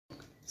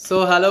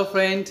So hello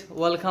friend,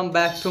 welcome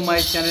back to my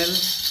channel.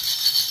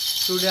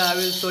 Today I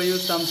will show you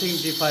something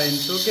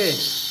different. Okay,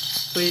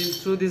 so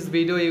through this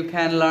video you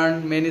can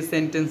learn many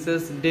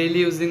sentences,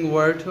 daily using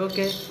word.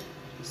 Okay,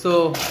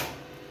 so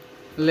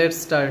let's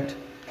start.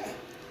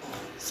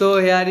 So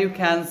here you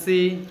can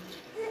see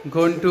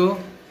Gontu.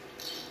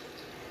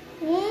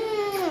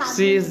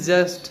 She is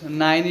just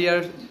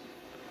 9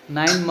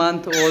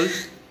 month old,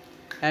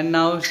 and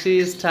now she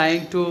is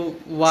trying to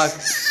walk.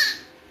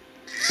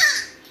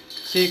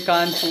 She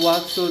can't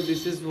walk, so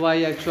this is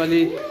why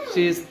actually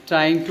she is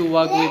trying to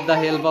walk with the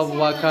help of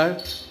walker.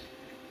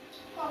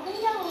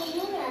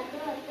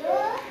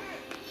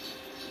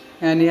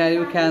 And here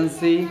you can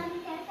see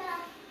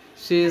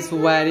she is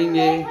wearing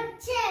a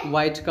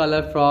white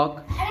color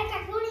frock.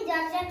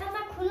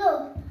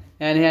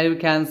 And here you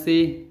can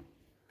see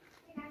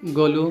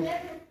Golu.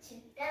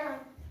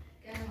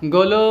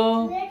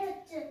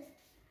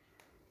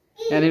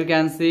 And you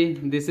can see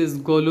this is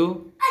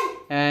Golu,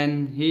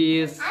 and he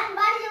is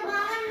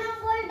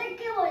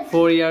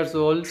 4 years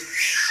old,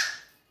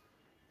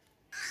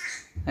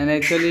 and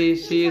actually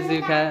he is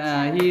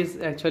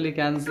actually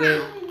can say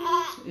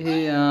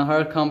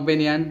her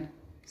companion.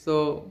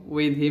 So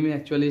with him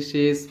actually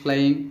she is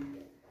playing.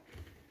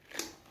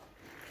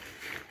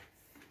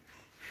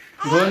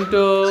 Going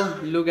to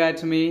look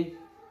at me,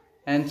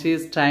 and she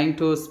is trying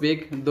to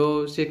speak,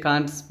 though she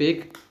can't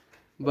speak,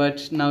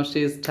 but now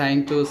she is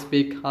trying to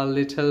speak a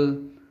little.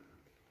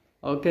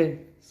 Okay,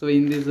 so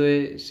in this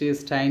way she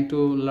is trying to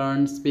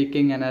learn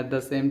speaking and at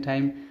the same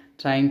time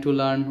trying to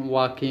learn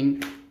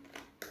walking.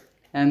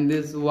 And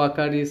this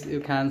walker is, you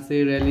can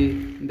see,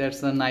 really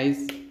that's a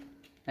nice,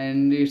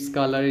 and its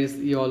color is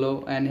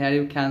yellow. And here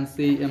you can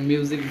see a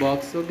music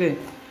box. Okay,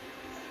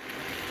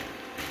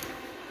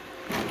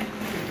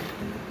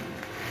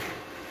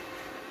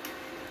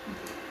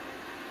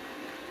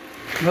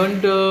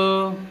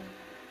 Gonto,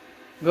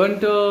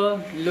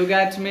 look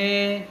at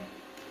me.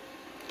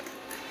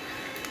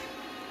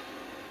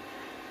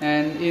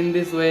 And in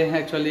this way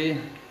actually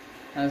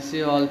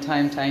she all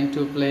time trying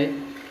to play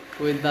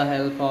with the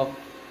help of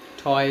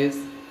toys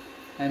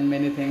and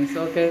many things.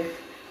 Okay,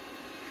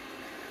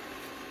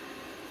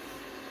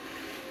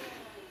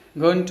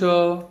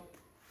 Gonto.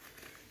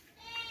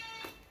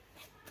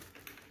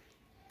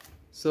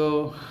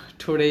 So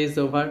today is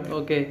over.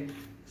 Okay,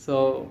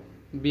 so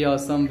be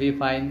awesome, be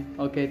fine.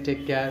 Okay,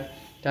 take care,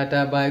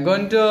 tata, bye.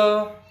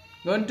 Gonto,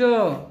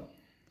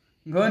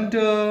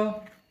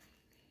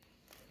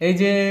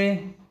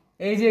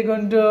 AJ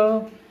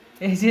Gonto,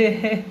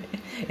 AJ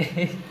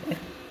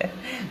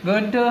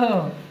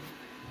Gonto.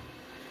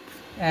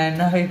 And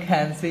now you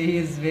can see he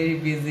is very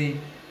busy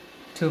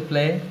to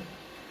play.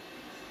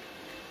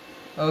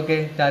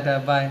 Okay, tata,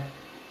 bye.